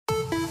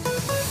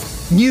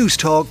News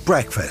Talk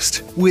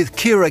Breakfast with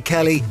Ciara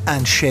Kelly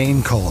and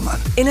Shane Coleman.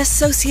 In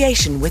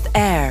association with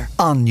AIR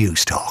On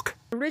News Talk.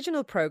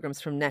 Original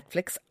programmes from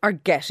Netflix are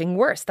getting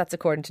worse. That's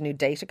according to new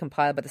data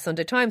compiled by the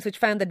Sunday Times, which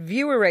found that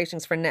viewer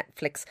ratings for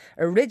Netflix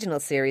original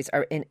series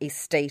are in a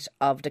state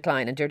of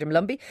decline. And Deirdre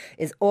Malumbi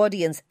is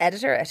audience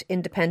editor at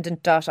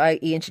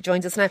independent.ie, and she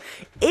joins us now.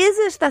 Is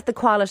it that the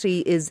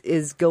quality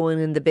is going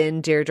in the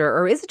bin, Deirdre,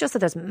 or is it just that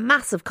there's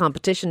massive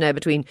competition now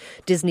between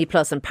Disney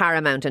Plus and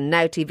Paramount and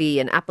Now TV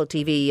and Apple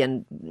TV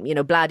and, you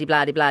know,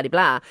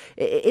 blah-de-blah-de-blah-de-blah?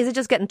 Is it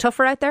just getting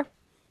tougher out there?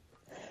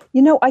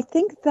 You know, I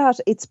think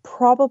that it's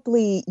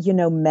probably,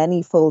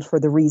 manyfold for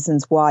the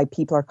reasons why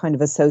people are kind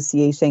of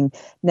associating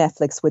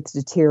Netflix with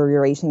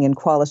deteriorating in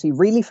quality,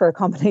 really for a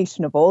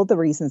combination of all the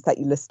reasons that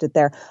you listed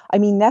there. I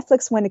mean,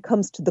 Netflix, when it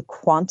comes to the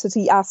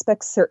quantity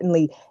aspects,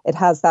 certainly it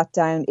has that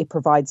down. It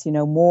provides,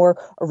 more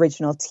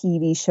original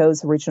TV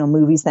shows, original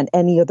movies than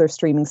any other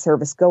streaming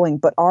service going.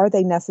 But are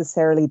they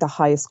necessarily the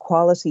highest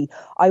quality?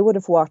 I would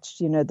have watched,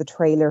 the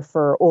trailer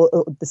for all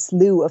the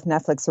slew of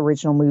Netflix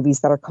original movies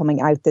that are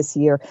coming out this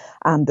year.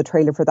 The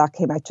trailer for that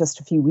came out just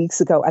a few weeks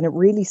ago, and it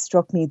really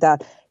struck me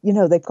that,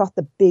 they've got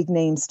the big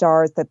name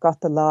stars, they've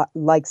got the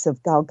likes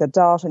of Gal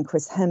Gadot and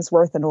Chris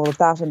Hemsworth and all of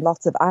that, and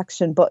lots of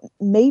action, but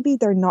maybe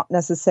they're not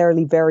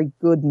necessarily very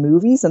good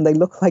movies and they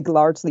look like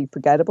largely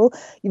forgettable.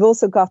 You've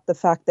also got the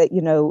fact that,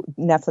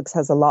 Netflix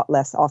has a lot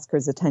less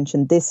Oscars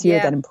attention this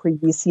year than in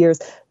previous years.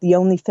 The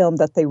only film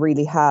that they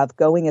really have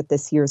going at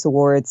this year's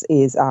awards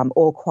is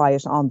All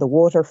Quiet on the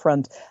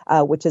Waterfront,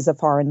 which is a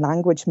foreign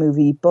language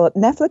movie. But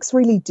Netflix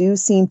really do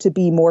seem to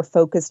be more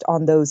focused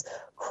on those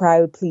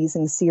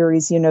crowd-pleasing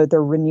series.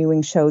 They're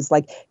renewing shows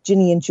like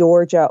Ginny and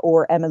Georgia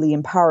or Emily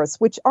in Paris,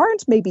 which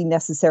aren't maybe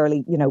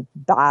necessarily,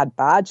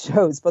 bad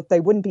shows, but they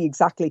wouldn't be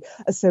exactly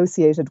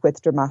associated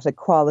with dramatic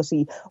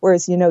quality.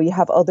 Whereas, you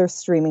have other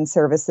streaming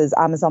services.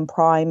 Amazon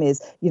Prime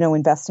is,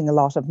 investing a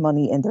lot of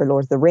money in their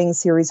Lord of the Rings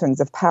series,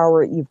 Rings of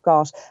Power. You've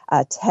got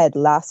Ted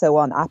Lasso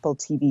on Apple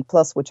TV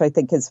Plus, which I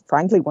think is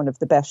frankly one of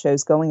the best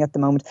shows going at the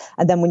moment.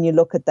 And then when you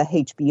look at the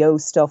HBO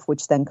stuff,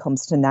 which then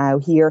comes to now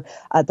here,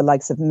 the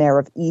likes of Mare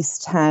of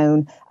Easttown,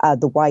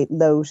 The White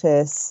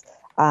Lotus,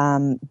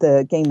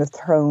 the Game of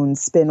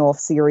Thrones spin-off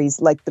series,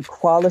 like the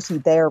quality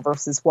there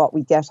versus what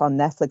we get on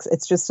Netflix,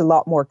 it's just a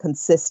lot more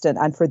consistent,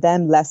 and for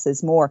them less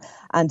is more.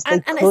 And is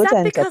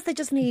that because they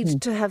just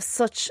need to have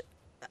such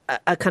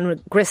a kind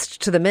of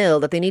grist to the mill,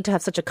 that they need to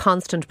have such a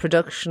constant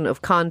production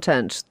of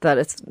content that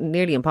it's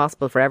nearly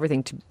impossible for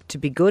everything to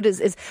be good?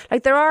 Is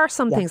like, there are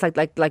some things like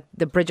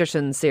the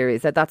Bridgerton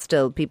series that's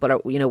still, people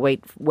are,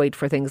 wait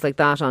for things like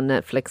that on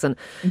Netflix, and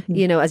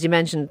as you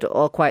mentioned,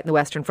 All Quiet on the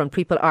Western Front,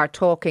 people are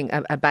talking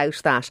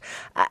about that.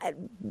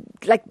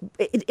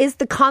 Is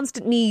the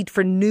constant need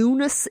for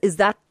newness, is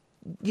that,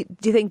 do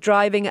you think,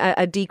 driving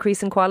a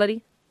decrease in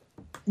quality?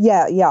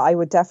 Yeah, I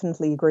would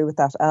definitely agree with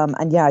that.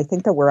 I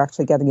think that we're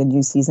actually getting a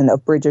new season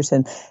of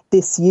Bridgerton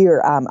this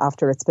year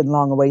after it's been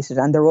long awaited.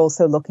 And they're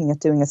also looking at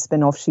doing a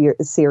spin-off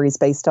series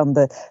based on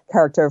the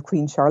character of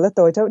Queen Charlotte,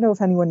 though I don't know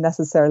if anyone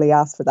necessarily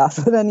asked for that.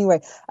 But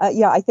anyway,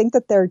 I think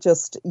that they're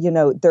just,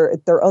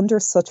 they're under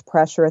such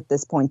pressure at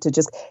this point to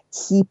just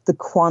keep the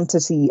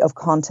quantity of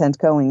content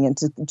going and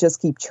to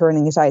just keep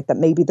churning it out, that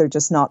maybe they're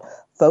just not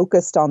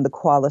focused on the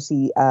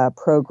quality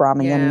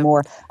programming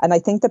anymore. And I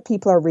think that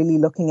people are really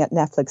looking at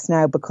Netflix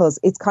now because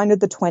it's kind of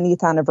the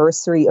 20th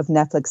anniversary of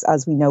Netflix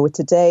as we know it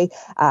today.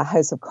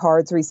 House of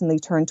Cards recently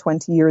turned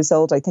 20 years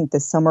old. I think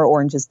this summer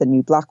Orange is the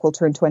New Black will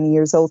turn 20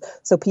 years old.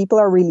 So people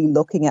are really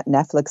looking at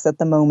Netflix at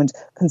the moment,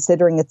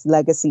 considering its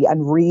legacy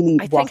and really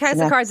I think House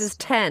of Cards is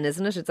 10,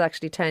 isn't it? It's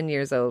actually 10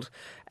 years old.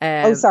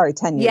 10 years.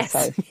 Yes.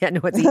 Sorry. Yeah, no,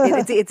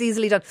 it's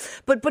easily done.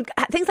 But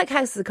things like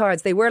House of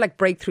Cards, they were like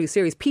breakthrough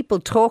series. People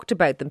talked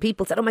about them.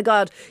 People said, oh my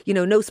God,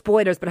 no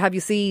spoilers, but have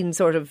you seen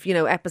sort of,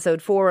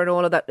 episode 4 and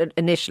all of that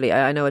initially?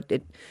 I know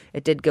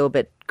it did go a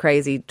bit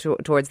crazy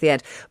towards the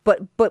end.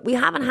 But we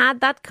haven't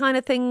had that kind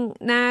of thing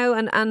now.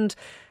 And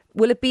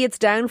will it be its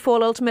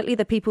downfall ultimately,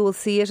 that people will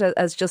see it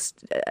as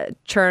just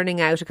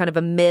churning out a kind of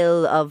a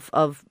mill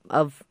of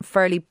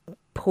fairly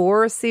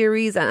poor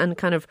series and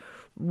kind of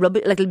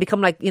rubbish? Like, it'll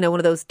become like, one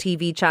of those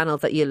TV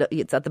channels that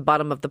it's at the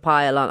bottom of the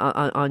pile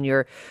on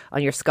your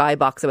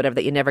Skybox or whatever,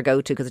 that you never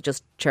go to because it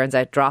just churns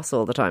out dross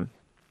all the time.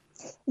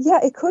 Yeah,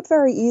 it could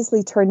very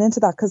easily turn into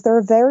that, because there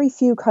are very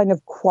few kind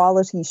of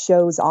quality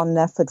shows on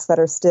Netflix that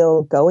are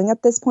still going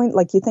at this point.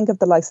 Like, you think of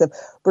the likes of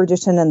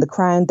Bridgerton and The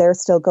Crown, they're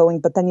still going,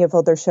 but then you have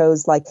other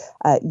shows like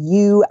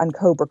You and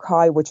Cobra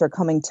Kai, which are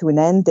coming to an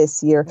end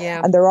this year.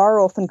 Yeah. And there are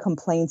often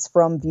complaints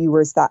from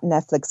viewers that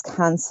Netflix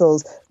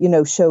cancels,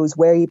 shows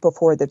way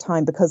before the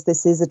time, because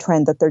this is a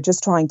trend that they're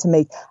just trying to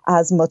make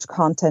as much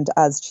content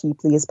as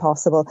cheaply as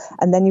possible.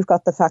 And then you've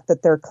got the fact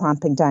that they're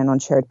clamping down on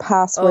shared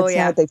passwords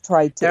now. They've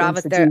tried to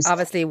introduce... They're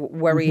obviously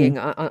worrying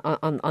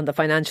on the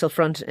financial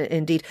front,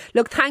 indeed.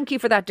 Look, thank you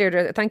for that,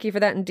 Deirdre. Thank you for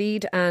that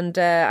indeed. And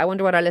I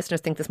wonder what our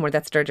listeners think this morning.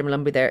 That's Deirdre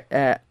Malumbi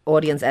there,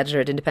 audience editor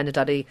at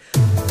independent.ie.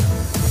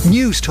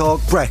 News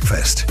Talk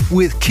Breakfast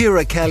with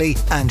Ciara Kelly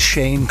and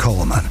Shane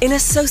Coleman. In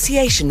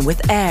association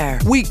with AIR.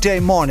 Weekday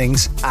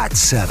mornings at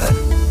 7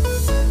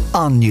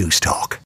 on News Talk.